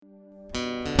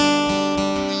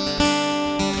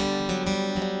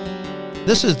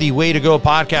This is the Way to Go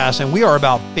podcast, and we are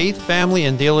about faith, family,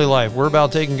 and daily life. We're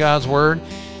about taking God's word,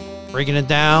 breaking it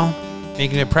down,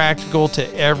 making it practical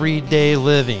to everyday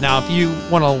living. Now, if you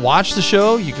want to watch the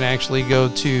show, you can actually go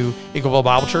to Eagleville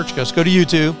Bible Church. Just go to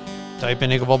YouTube, type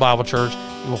in Eagleville Bible Church.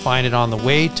 You will find it on the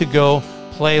Way to Go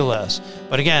playlist.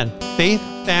 But again, faith,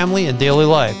 family, and daily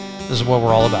life. This is what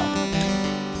we're all about.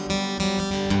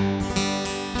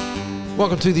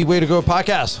 Welcome to the Way to Go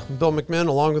podcast. I'm Bill McMinn.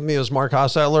 Along with me is Mark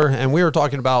Hostetler, and we are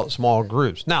talking about small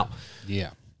groups. Now,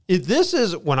 this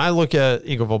is, when I look at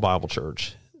Eagleville Bible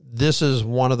Church, this is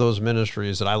one of those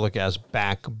ministries that I look at as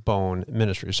backbone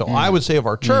ministry. So I would say of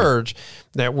our church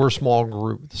that we're small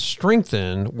group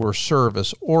strengthened, we're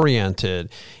service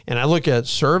oriented. And I look at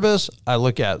service, I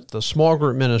look at the small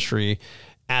group ministry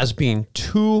as being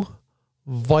two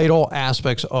vital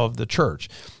aspects of the church.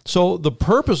 So the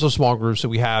purpose of small groups that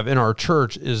we have in our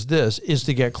church is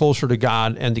to get closer to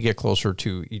God and to get closer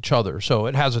to each other. So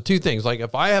it has two things. Like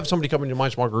if I have somebody coming to my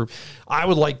small group, I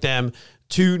would like them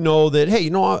to know that, hey,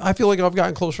 I feel like I've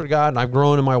gotten closer to God and I've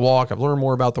grown in my walk. I've learned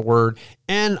more about the word,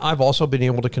 and I've also been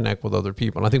able to connect with other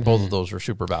people. And I think both of those are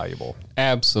super valuable.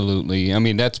 Absolutely. I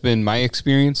mean, that's been my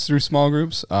experience through small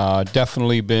groups.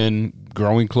 Definitely been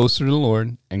growing closer to the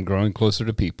Lord and growing closer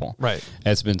to people. Right.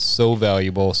 That's been so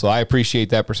valuable. So I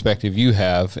appreciate that perspective you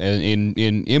have in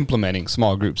implementing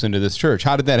small groups into this church.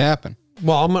 How did that happen?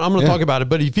 Well, I'm going to talk about it,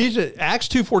 but Acts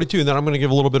 2:42, and then I'm going to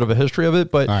give a little bit of a history of it.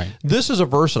 But This is a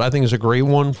verse that I think is a great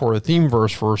one for a theme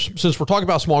verse since we're talking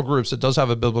about small groups. It does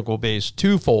have a biblical base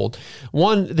twofold.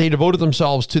 One, they devoted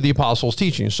themselves to the apostles'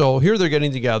 teaching. So here they're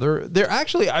getting together. They're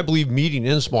actually, I believe, meeting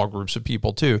in small groups of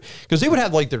people too, because they would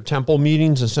have like their temple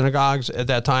meetings and synagogues at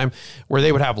that time where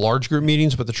they would have large group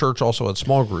meetings, but the church also had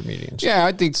small group meetings. Yeah,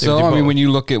 I think so. I mean, when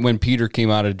you look at when Peter came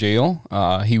out of jail,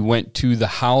 he went to the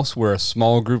house where a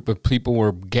small group of people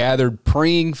were gathered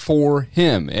praying for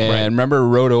him. And remember,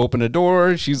 Rhoda opened a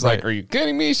door. She's like, "Are you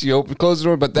kidding me?" She closed the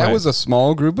door. But that was a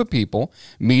small group of people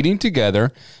meeting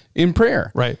together in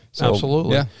prayer. Right. So,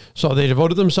 absolutely. Yeah. So they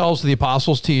devoted themselves to the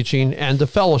apostles' teaching and to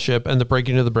fellowship and the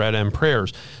breaking of the bread and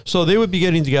prayers. So they would be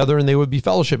getting together and they would be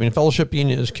fellowshipping.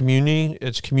 Fellowshipping is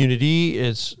community,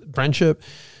 it's friendship.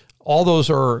 All those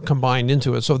are combined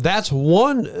into it. So that's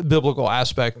one biblical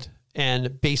aspect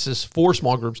and basis for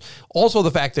small groups. Also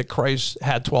the fact that Christ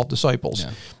had 12 disciples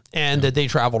and that they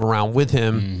traveled around with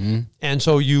him. Mm-hmm. And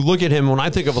so you look at him, when I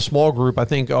think of a small group, I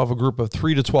think of a group of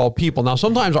 3 to 12 people. Now,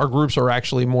 sometimes our groups are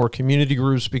actually more community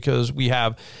groups because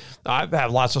I've had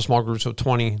lots of small groups of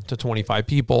 20 to 25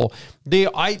 people. They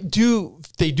do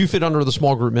fit under the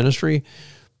small group ministry.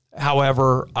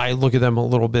 However, I look at them a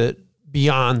little bit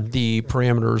beyond the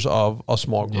parameters of a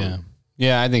small group. Yeah.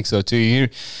 Yeah, I think so too.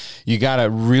 You got a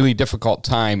really difficult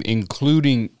time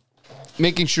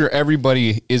making sure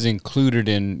everybody is included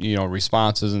in,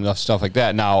 responses and stuff like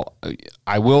that. Now,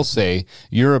 I will say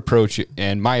your approach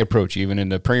and my approach, even in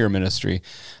the prayer ministry,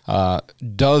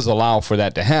 does allow for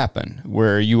that to happen,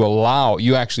 where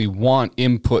you actually want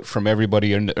input from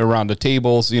everybody around the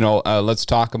tables. Let's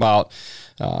talk about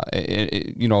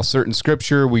certain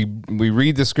scripture. We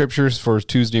read the scriptures for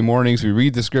Tuesday mornings. We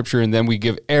read the scripture, and then we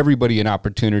give everybody an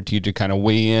opportunity to kind of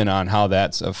weigh in on how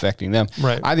that's affecting them.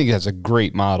 Right. I think that's a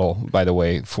great model, by the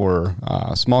way, for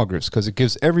small groups, because it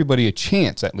gives everybody a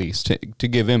chance, at least, to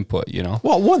give input.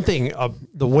 Well, one thing,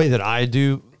 the way that I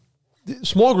do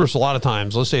small groups, a lot of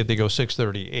times, let's say if they go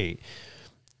 6:30 to 8.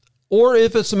 Or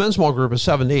if it's the men's small group, it's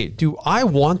 7 to 8. Do I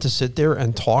want to sit there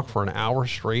and talk for an hour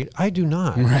straight? I do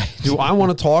not. Right. Do I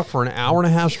want to talk for an hour and a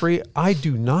half straight? I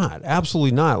do not.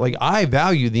 Absolutely not. Like, I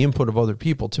value the input of other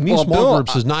people. To me, small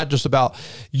groups is not just about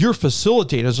your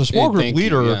facilitator. As a small group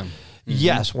leader,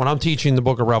 yes, when I'm teaching the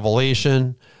book of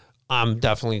Revelation, I'm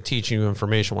definitely teaching you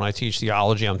information. When I teach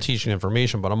theology, I'm teaching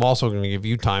information, but I'm also going to give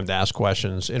you time to ask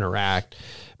questions, interact,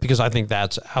 because I think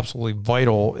that's absolutely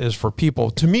vital is for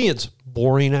people. To me, it's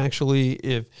boring, actually,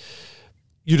 if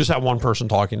you just have one person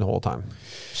talking the whole time.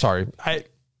 Sorry.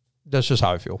 That's just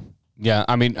how I feel. Yeah,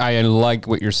 I mean, I like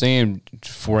what you're saying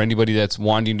for anybody that's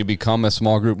wanting to become a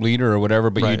small group leader or whatever,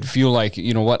 but you'd feel like,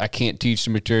 I can't teach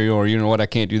the material, or I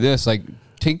can't do this. Like,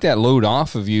 take that load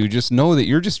off of you. Just know that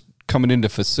you're just coming in to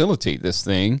facilitate this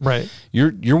thing. Right.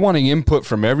 You're wanting input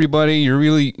from everybody. You're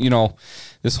really,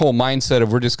 this whole mindset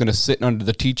of we're just going to sit under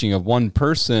the teaching of one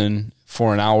person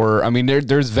for an hour. I mean,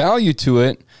 there's value to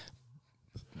it,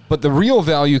 but the real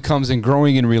value comes in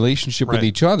growing in relationship with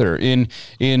each other. In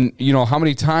how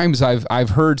many times I've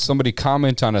heard somebody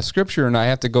comment on a scripture and I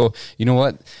have to go, you know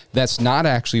what, that's not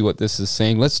actually what this is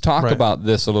saying. Let's talk about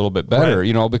this a little bit better,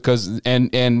 because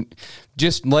and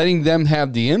just letting them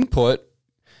have the input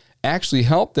actually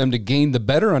helped them to gain the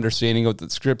better understanding of what the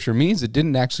scripture means. It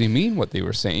didn't actually mean what they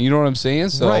were saying. You know what I'm saying?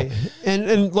 So, right.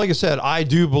 And like I said, I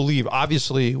do believe,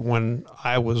 obviously, when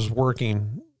I was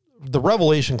working, the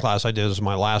Revelation class I did as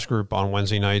my last group on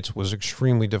Wednesday nights was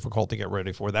extremely difficult to get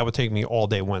ready for. That would take me all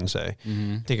day Wednesday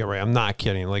to get ready. I'm not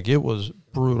kidding. Like, it was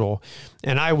brutal.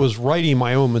 And I was writing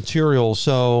my own material.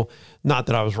 So not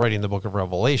that I was writing the book of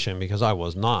Revelation, because I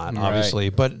was not, obviously,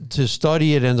 but to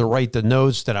study it and to write the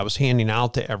notes that I was handing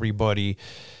out to everybody,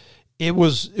 it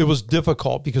was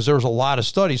difficult because there was a lot of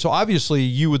study. So obviously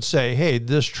you would say, hey,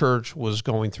 this church was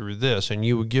going through this, and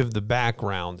you would give the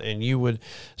background and you would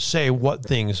say what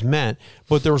things meant,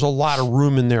 but there was a lot of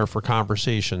room in there for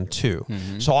conversation too.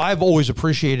 So I've always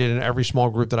appreciated in every small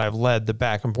group that I've led the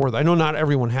back and forth. I know not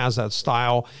everyone has that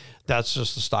style. That's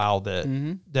just the style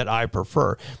that I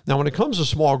prefer. Now, when it comes to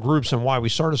small groups and why we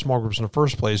started small groups in the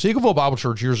first place, Eagleville Bible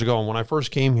Church years ago, and when I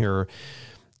first came here,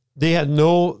 there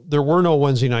were no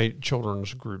Wednesday night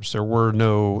children's groups. There was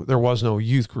no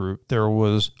youth group. There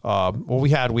was, we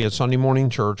had Sunday morning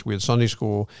church, we had Sunday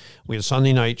school, we had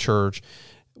Sunday night church,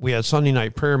 we had Sunday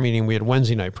night prayer meeting, we had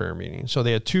Wednesday night prayer meeting. So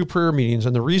they had 2 prayer meetings.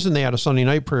 And the reason they had a Sunday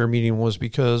night prayer meeting was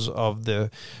because of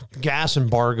the gas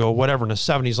embargo, whatever, in the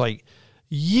 70s, like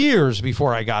years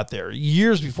before I got there,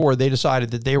 years before they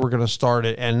decided that they were going to start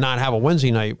it and not have a Wednesday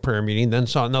night prayer meeting. Then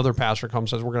another pastor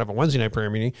comes and says, we're going to have a Wednesday night prayer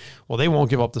meeting. Well, they won't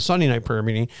give up the Sunday night prayer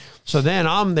meeting. So then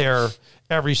I'm there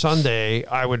every Sunday.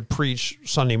 I would preach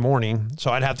Sunday morning.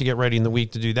 So I'd have to get ready in the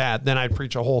week to do that. Then I'd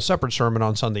preach a whole separate sermon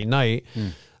on Sunday night.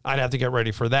 I'd have to get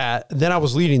ready for that. Then I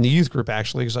was leading the youth group,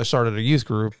 actually, because I started a youth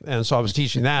group. And so I was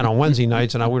teaching that on Wednesday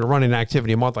nights, and we were running an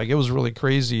activity a month. Like, it was really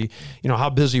crazy, how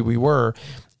busy we were.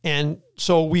 And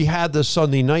so we had the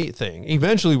Sunday night thing.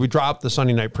 Eventually we dropped the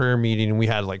Sunday night prayer meeting, and we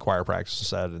had like choir practice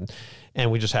instead.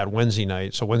 And we just had Wednesday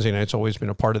night. So Wednesday night's always been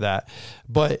a part of that.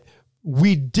 But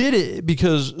we did it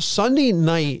because Sunday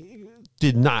night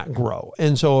did not grow.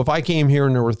 And so if I came here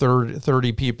and there were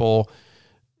 30 people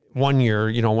one year,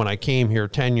 when I came here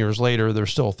 10 years later, there's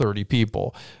still 30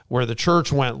 people. Where the church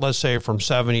went, let's say, from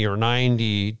 70 or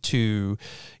 90 to,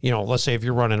 let's say if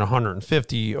you're running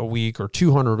 150 a week or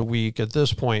 200 a week at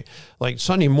this point, like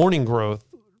Sunday morning growth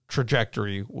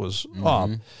trajectory was up.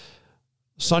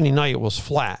 Sunday night was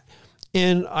flat.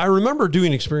 And I remember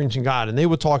doing Experiencing God, and they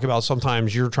would talk about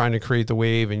sometimes you're trying to create the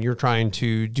wave and you're trying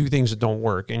to do things that don't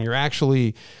work, and you're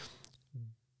actually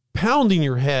pounding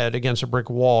your head against a brick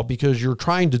wall because you're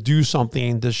trying to do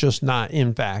something that's just not,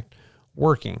 in fact,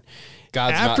 working.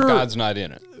 God's not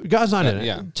in it. God's not in it.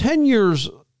 Yeah. 10 years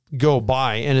go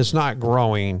by and it's not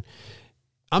growing.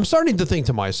 I'm starting to think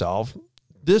to myself,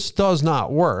 this does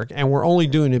not work, and we're only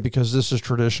doing it because this is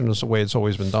tradition. It's the way it's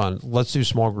always been done. Let's do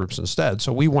small groups instead.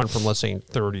 So we went from, let's say,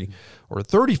 30 or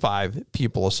 35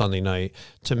 people a Sunday night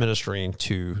to ministering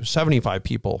to 75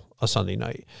 people a Sunday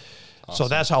night. Awesome. So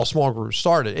that's how small groups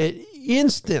started.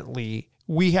 Instantly,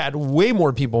 we had way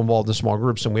more people involved in small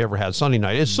groups than we ever had Sunday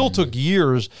night. It still took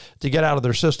years to get out of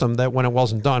their system that when it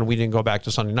wasn't done, we didn't go back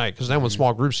to Sunday night. Because then when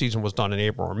small group season was done in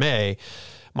April or May,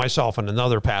 myself and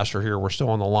another pastor here were still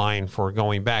on the line for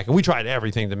going back. And we tried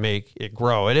everything to make it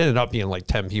grow. It ended up being like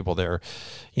 10 people there,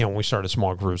 when we started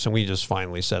small groups. And we just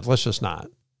finally said, let's just not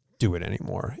do it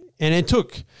anymore. And it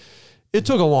took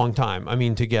a long time. I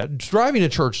mean, driving a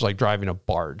church is like driving a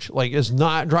barge. Like,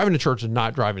 driving a church is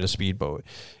not driving a speedboat.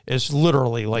 It's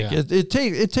literally like, it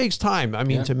takes time. I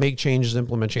mean, to make changes,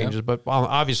 implement changes. But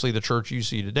obviously the church you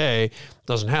see today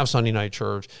doesn't have Sunday night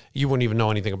church. You wouldn't even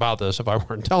know anything about this if I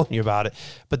weren't telling you about it.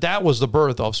 But that was the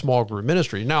birth of small group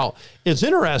ministry. Now, it's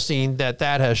interesting that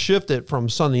has shifted from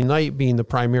Sunday night being the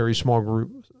primary small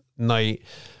group night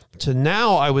to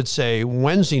now, I would say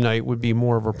Wednesday night would be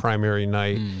more of a primary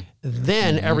night.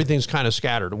 Then everything's kind of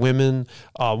scattered. Women,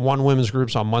 one women's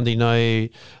group's on Monday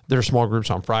night. There's small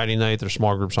groups on Friday night. There's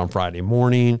small groups on Friday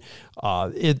morning.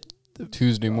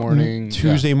 Tuesday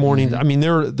morning. I mean,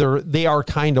 they are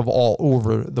kind of all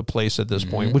over the place at this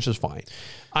point, which is fine.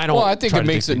 I think it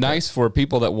makes it nice for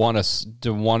people that want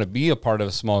to be a part of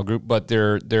a small group, but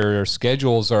their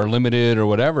schedules are limited or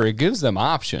whatever. It gives them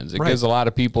options. It gives a lot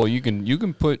of people, you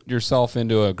can put yourself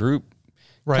into a group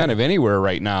kind of anywhere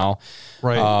right now.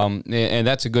 Right. And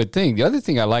that's a good thing. The other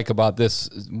thing I like about this,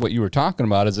 what you were talking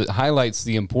about, is it highlights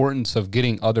the importance of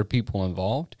getting other people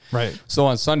involved. Right. So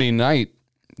on Sunday night,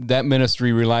 that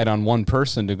ministry relied on one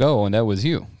person to go, and that was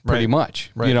you, pretty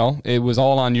much. Right. It was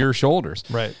all on your shoulders.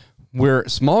 Right. Where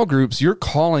small groups, you're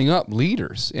calling up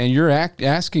leaders, and you're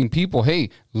asking people, hey,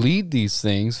 lead these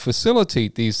things,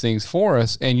 facilitate these things for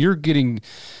us, and you're getting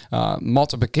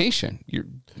multiplication.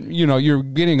 you're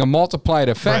getting a multiplied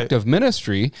effect of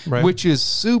ministry, which is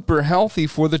super healthy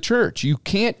for the church. You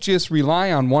can't just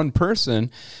rely on one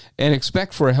person and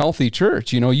expect for a healthy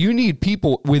church. You need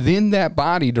people within that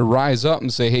body to rise up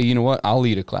and say, hey, you know what? I'll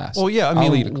lead a class. Well, yeah. I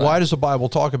mean, why does the Bible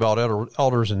talk about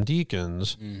elders and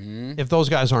deacons if those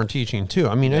guys aren't teaching too?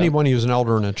 I mean, anybody who's an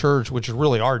elder in a church, which is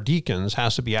really our deacons,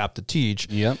 has to be apt to teach.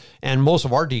 Yep. And most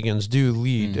of our deacons do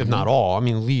lead, if not all,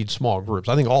 lead small groups.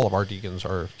 I think all of our deacons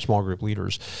are small group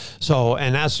leaders. So,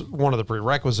 and that's one of the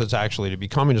prerequisites actually to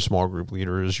becoming a small group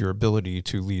leader is your ability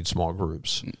to lead small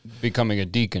groups. Becoming a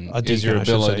deacon is your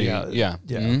ability.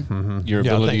 Your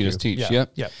ability to teach.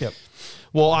 Yep.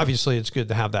 Well, obviously, it's good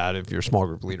to have that if you're a small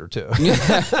group leader too.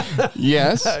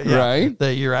 Yes, right.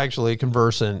 That you're actually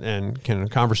conversant and can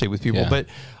conversate with people. But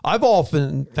I've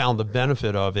often found the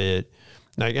benefit of it,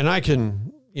 and I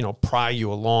can pry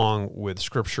you along with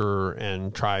Scripture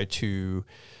and try to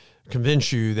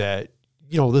convince you that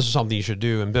this is something you should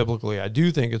do. And biblically, I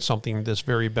do think it's something that's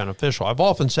very beneficial. I've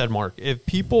often said, Mark, if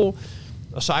people,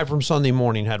 aside from Sunday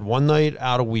morning, had one night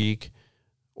out a week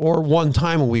or one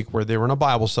time a week where they were in a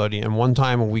Bible study and one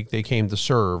time a week they came to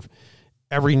serve,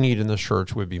 every need in this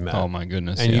church would be met. Oh, my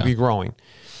goodness. And you'd be growing.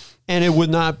 And it would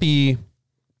not be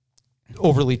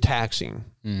overly taxing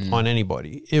on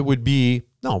anybody. It would be,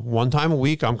 one time a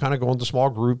week, I'm kind of going to small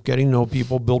group, getting to know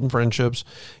people, building friendships,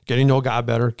 getting to know God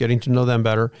better, getting to know them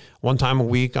better. One time a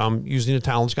week, I'm using the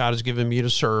talents God has given me to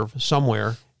serve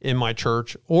somewhere in my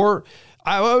church, or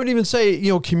I would even say,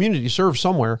 community serve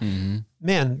somewhere.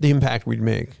 Man, the impact we'd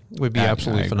make would be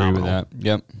absolutely phenomenal. I agree with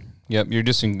that. Yep. You're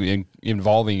just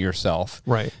involving yourself.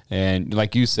 Right. And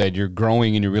like you said, you're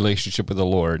growing in your relationship with the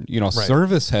Lord.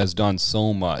 Service has done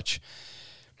so much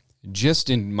just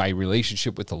in my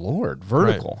relationship with the Lord,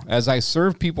 vertical. Right. As I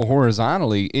serve people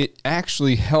horizontally, it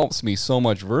actually helps me so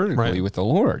much vertically with the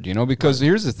Lord, because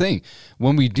here's the thing.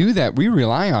 When we do that, we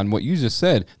rely on what you just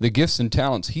said, the gifts and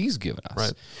talents He's given us.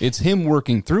 Right. It's Him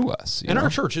working through us. And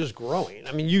our church is growing.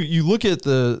 You look at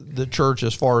the church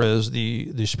as far as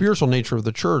the spiritual nature of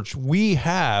the church. We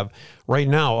have right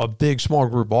now a big small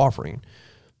group offering.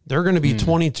 There are going to be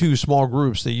 22 small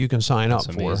groups that you can sign up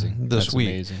for this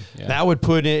week. Yeah. That would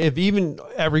put in, if even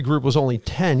every group was only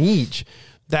 10 each,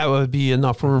 that would be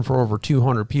enough room for over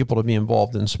 200 people to be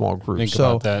involved in small groups. Think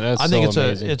about that. I think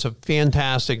it's a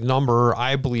fantastic number.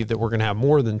 I believe that we're going to have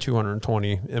more than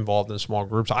 220 involved in small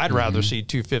groups. I'd rather see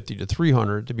 250 to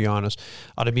 300, to be honest,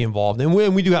 to be involved. And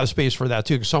we do have space for that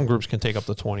too, because some groups can take up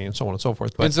to 20 and so on and so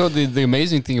forth. And so the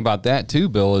amazing thing about that too,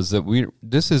 Bill, is that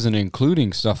this isn't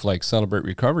including stuff like Celebrate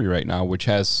Recovery right now, which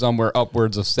has somewhere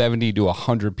upwards of 70 to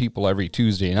 100 people every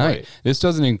Tuesday night. Right. This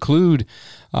doesn't include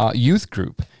youth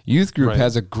group. Youth group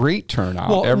has a great turnout.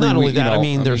 Well, every not only week,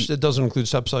 that, it doesn't include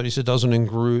sub studies. It doesn't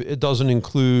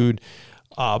include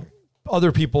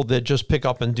other people that just pick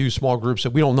up and do small groups that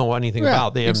we don't know anything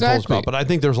about. They haven't told us about. But I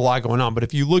think there's a lot going on. But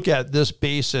if you look at this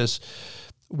basis,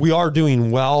 we are doing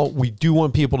well. We do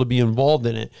want people to be involved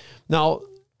in it. Now,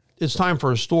 it's time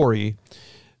for a story.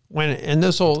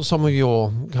 Some of you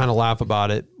will kind of laugh about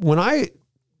it.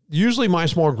 Usually my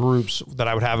small groups that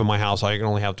I would have in my house, I can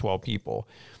only have 12 people.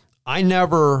 I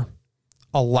never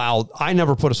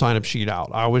put a sign-up sheet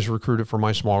out. I always recruited for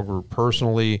my small group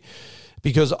personally,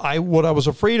 because what I was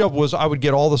afraid of was I would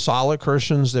get all the solid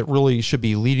Christians that really should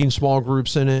be leading small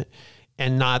groups in it,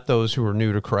 and not those who are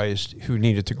new to Christ who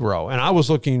needed to grow. And I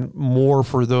was looking more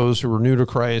for those who were new to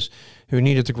Christ who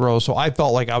needed to grow. So I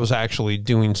felt like I was actually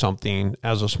doing something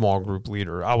as a small group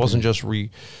leader. I wasn't just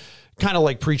kind of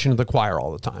like preaching to the choir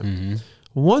all the time.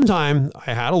 One time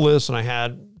I had a list and I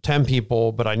had 10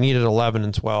 people, but I needed 11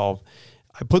 and 12.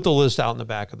 I put the list out in the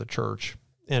back of the church,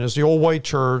 and it's the old white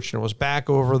church, and it was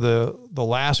back over the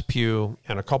last pew,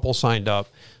 and a couple signed up,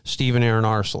 Steve and Aaron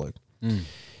Arslick.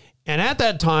 And at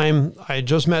that time, I had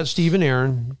just met Steve and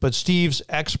Aaron, but Steve's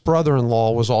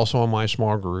ex-brother-in-law was also in my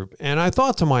small group. And I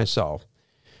thought to myself,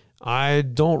 I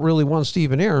don't really want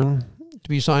Steve and Aaron to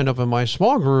be signed up in my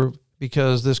small group,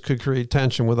 because this could create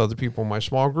tension with other people in my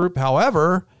small group.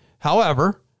 However,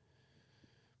 I'm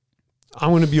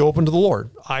going to be open to the Lord.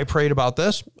 I prayed about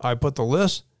this. I put the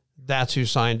list. That's who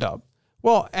signed up.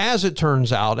 Well, as it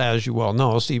turns out, as you well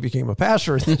know, Steve became a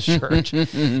pastor in this church.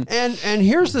 And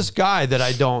here's this guy that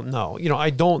I don't know.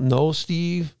 I don't know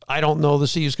Steve. I don't know that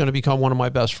Steve's going to become one of my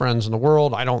best friends in the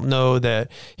world. I don't know that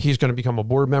he's going to become a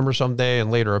board member someday and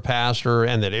later a pastor,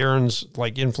 and that Aaron's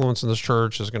influence in this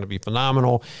church is going to be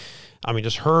phenomenal.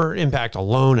 Just her impact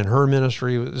alone and her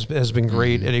ministry has been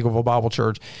great at Eagleville Bible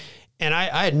Church. And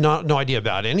I had no idea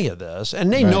about any of this.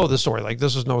 And they know the story. Like,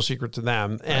 this is no secret to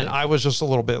them. And I was just a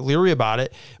little bit leery about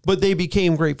it. But they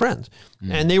became great friends.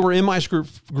 And they were in my group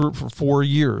for 4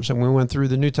 years. And we went through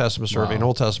the New Testament survey and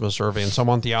Old Testament survey and some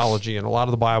on theology and a lot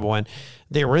of the Bible. And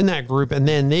they were in that group. And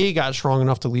then they got strong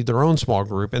enough to lead their own small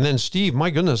group. And then Steve, my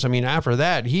goodness, I mean, after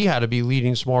that, he had to be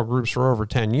leading small groups for over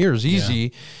 10 years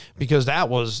easy because that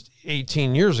was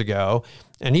 18 years ago.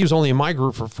 And he was only in my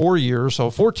group for 4 years,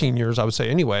 so 14 years, I would say.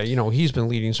 Anyway, you know, he's been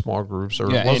leading small groups.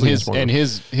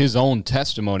 His own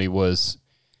testimony was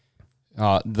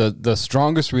the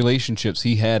strongest relationships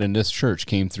he had in this church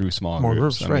came through small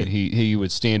groups. I mean, he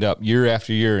would stand up year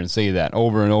after year and say that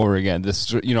over and over again.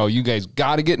 This, you know, you guys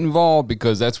got to get involved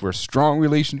because that's where strong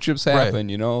relationships happen.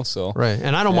 You know, so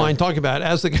and I don't mind talking about it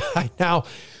as the guy now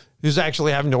who's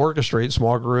actually having to orchestrate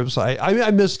small groups. I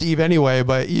miss Steve anyway,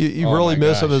 but you really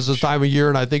miss him as this time of year.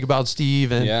 And I think about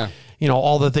Steve and, you know,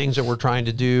 all the things that we're trying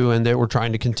to do and that we're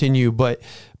trying to continue. But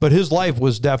his life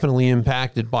was definitely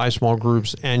impacted by small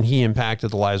groups, and he impacted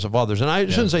the lives of others. And I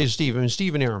shouldn't say Steve. I mean,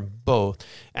 Steve and Aaron both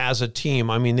as a team.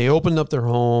 I mean, they opened up their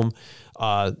home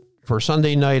for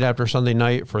Sunday night after Sunday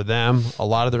night for them, a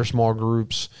lot of their small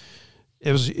groups.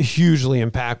 It was hugely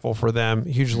impactful for them,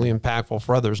 hugely impactful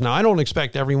for others. Now, I don't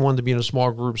expect everyone to be in a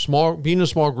small group. Being in a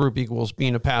small group equals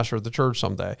being a pastor of the church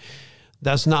someday.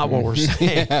 That's not what we're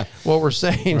saying. What we're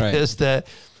saying is that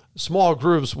small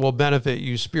groups will benefit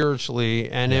you spiritually,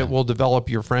 and it will develop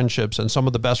your friendships and some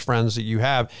of the best friends that you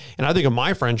have. And I think of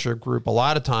my friendship group a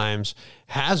lot of times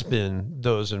has been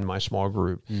those in my small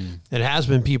group. It has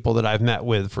been people that I've met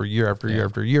with for year after year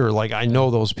after year. Like, I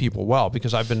know those people well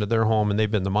because I've been to their home and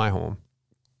they've been to my home.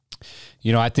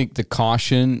 You know, I think the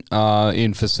caution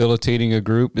in facilitating a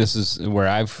group, this is where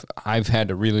I've had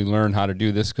to really learn how to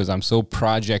do this because I'm so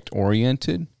project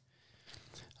oriented.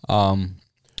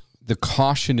 The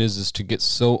caution is to get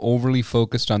so overly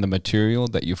focused on the material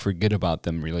that you forget about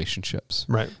them relationships.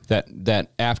 Right.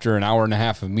 That after an hour and a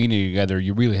half of meeting together,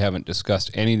 you really haven't discussed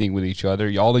anything with each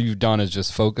other. All you've done is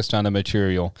just focused on the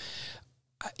material.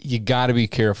 You got to be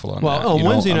careful on that. Well, on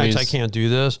Wednesday nights, I can't do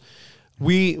this.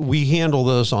 We handle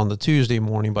this on the Tuesday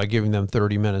morning by giving them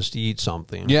 30 minutes to eat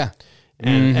something. Yeah.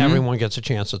 And everyone gets a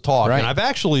chance to talk. Right. And I've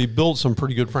actually built some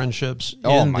pretty good friendships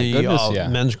in the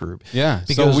men's group. Yeah.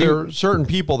 Because there are certain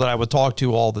people that I would talk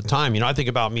to all the time. You know, I think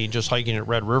about me just hiking at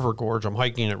Red River Gorge. I'm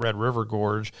hiking at Red River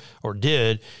Gorge, or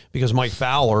did, because Mike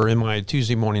Fowler in my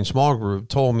Tuesday morning small group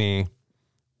told me,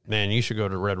 man, you should go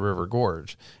to Red River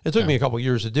Gorge. It took me a couple of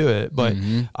years to do it, but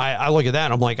I look at that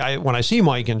and I'm like, when I see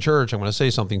Mike in church, I'm going to say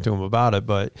something to him about it.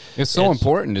 But it's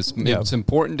important. It's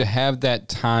important to have that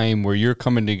time where you're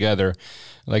coming together.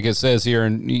 Like it says here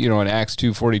in Acts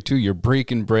 2:42, you're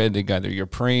breaking bread together, you're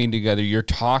praying together, you're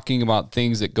talking about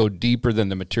things that go deeper than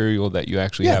the material that you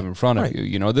actually have in front of you.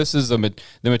 You know, this is the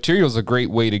material is a great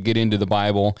way to get into the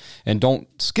Bible, and don't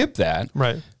skip that.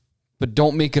 Right. But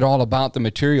don't make it all about the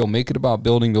material. Make it about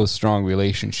building those strong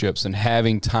relationships and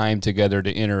having time together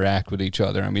to interact with each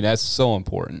other. I mean, that's so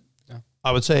important.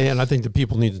 I would say, and I think that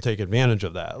people need to take advantage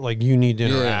of that. Like, you need to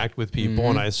interact with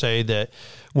people. And I say that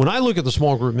when I look at the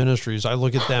small group ministries, I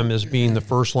look at them as being the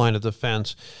first line of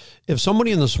defense. If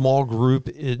somebody in the small group,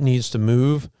 it needs to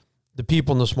move, the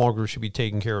people in the small group should be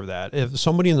taking care of that. If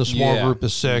somebody in the small group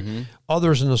is sick,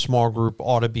 others in the small group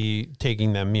ought to be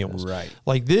taking them meals. Right.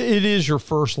 Like, it is your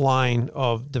first line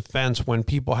of defense when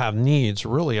people have needs,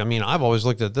 really. I mean, I've always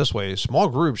looked at it this way. Small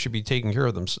groups should be taking care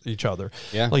of each other.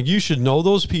 Yeah. Like, you should know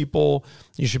those people.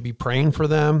 You should be praying for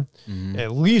them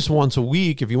at least once a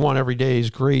week. If you want every day is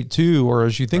great too, or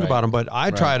as you think about them. But I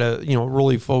try to,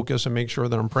 really focus and make sure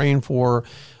that I'm praying for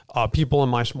people in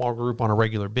my small group on a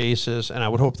regular basis, and I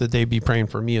would hope that they'd be praying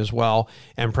for me as well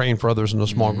and praying for others in the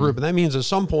small group. And that means at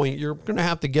some point you're going to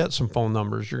have to get some phone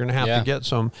numbers. You're going to have to get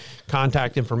some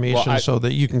contact information so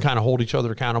that you can kind of hold each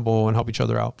other accountable and help each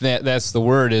other out. That's the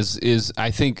word is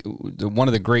I think one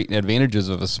of the great advantages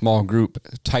of a small group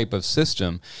type of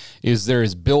system is there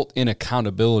is built-in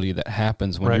accountability that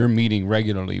happens when you're meeting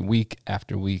regularly week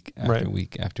after week after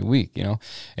week after week,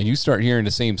 and you start hearing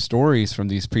the same stories from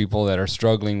these people that are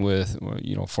struggling with,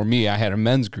 for me, I had a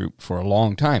men's group for a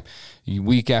long time.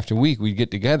 Week after week, we'd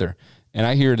get together, and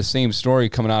I hear the same story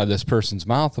coming out of this person's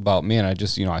mouth about, man, I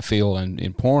just, I failed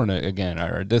in porn again,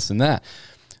 or this and that.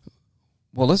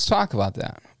 Well, let's talk about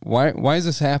that. Why is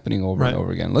this happening over and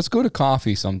over again? Let's go to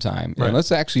coffee sometime, and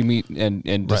let's actually meet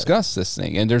and discuss this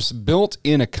thing. And there's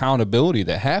built-in accountability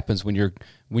that happens when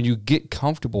you get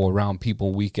comfortable around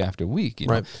people week after week.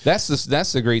 That's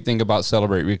the great thing about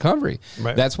Celebrate Recovery.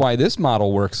 That's why this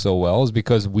model works so well, is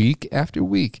because week after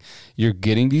week you're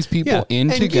getting these people in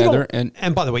together.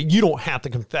 And by the way, you don't have to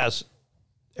confess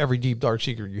every deep, dark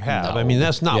secret you have. No. I mean,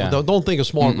 that's not, don't think a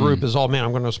small group is, oh man,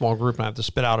 I'm going to a small group and I have to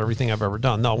spit out everything I've ever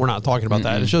done. No, we're not talking about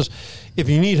that. It's just, if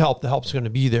you need help, the help's going to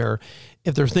be there.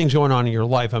 If there's things going on in your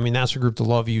life, I mean, that's a group to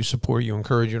love you, support you,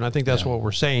 encourage you. And I think that's what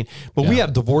we're saying. But we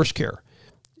have divorce care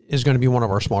is going to be one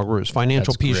of our small groups,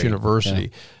 Financial Peace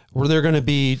University, where there are going to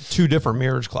be 2 different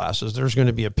marriage classes. There's going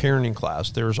to be a parenting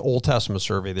class. There's Old Testament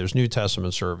survey. There's New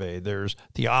Testament survey. There's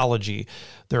theology.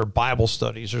 There are Bible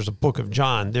studies. There's a book of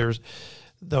John. There's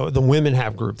the women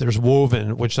have group. There's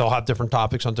Woven, which they'll have different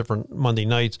topics on different Monday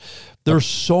nights. There's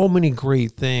so many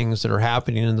great things that are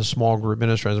happening in the small group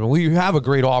ministries. I mean, we have a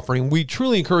great offering. We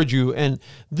truly encourage you. And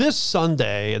this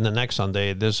Sunday and the next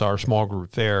Sunday, this our small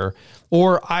group fair,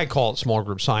 or I call it small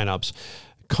group signups.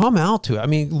 Come out to it. I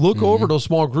mean, look over those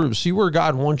small groups, see where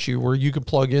God wants you, where you can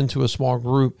plug into a small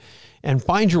group and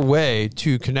find your way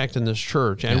to connect in this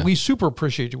church. And we super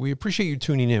appreciate you. We appreciate you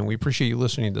tuning in. We appreciate you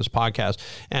listening to this podcast.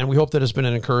 And we hope that it's been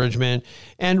an encouragement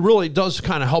and really does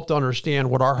kind of help to understand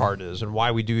what our heart is and why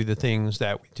we do the things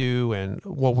that we do and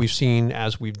what we've seen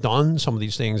as we've done some of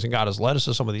these things and God has led us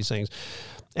to some of these things.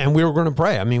 And we were going to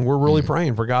pray. I mean, we're really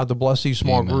praying for God to bless these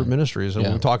small group ministries. And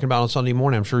we're talking about on Sunday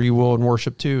morning. I'm sure you will in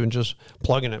worship too, and just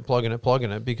plugging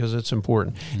it because it's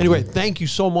important. Anyway, thank you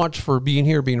so much for being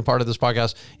here, being a part of this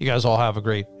podcast. You guys all have a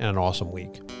great and an awesome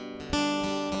week.